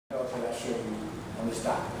that I show you on this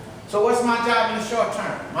document. So what's my job in the short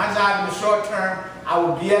term? My job in the short term, I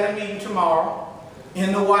will be at a meeting tomorrow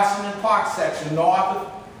in the Washington Park section,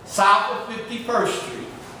 south of 51st Street,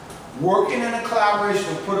 working in a collaboration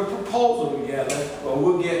to put a proposal together where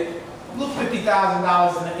we'll get a little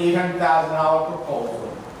 $50,000 and an $800,000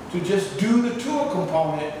 proposal to just do the tour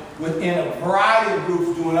component within a variety of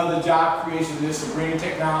groups doing other job creation, this and green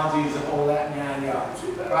technologies and all that 9 yards,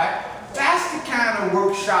 right? That's the kind of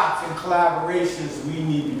workshops and collaborations we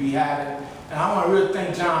need to be having. And I want to really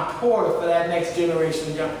thank John Porter for that next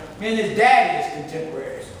generation of young. Me and his daddy is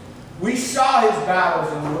contemporaries. We saw his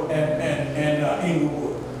battles in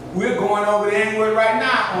Inglewood. We're going over to Inglewood right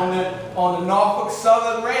now on the Norfolk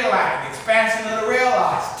Southern rail line, expansion of the rail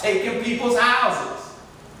lines, taking people's houses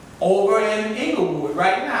over in Inglewood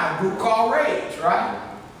right now, a group called Rage, right?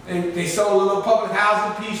 They sold a little public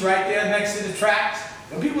housing piece right there next to the tracks.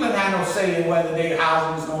 And people didn't have no say in whether their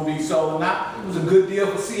housing was going to be sold or not. It was a good deal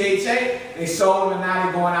for CHA. They sold them, and now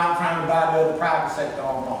they're going out trying to buy the other private sector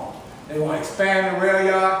homes. They want to expand the rail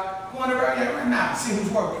yard. Go on the rail yard right now, see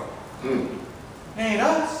who's working. It ain't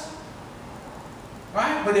us.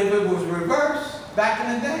 Right? But if it was reversed back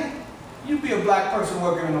in the day, you'd be a black person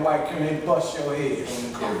working in the white community, bust your head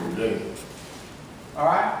on the curb. All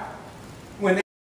right?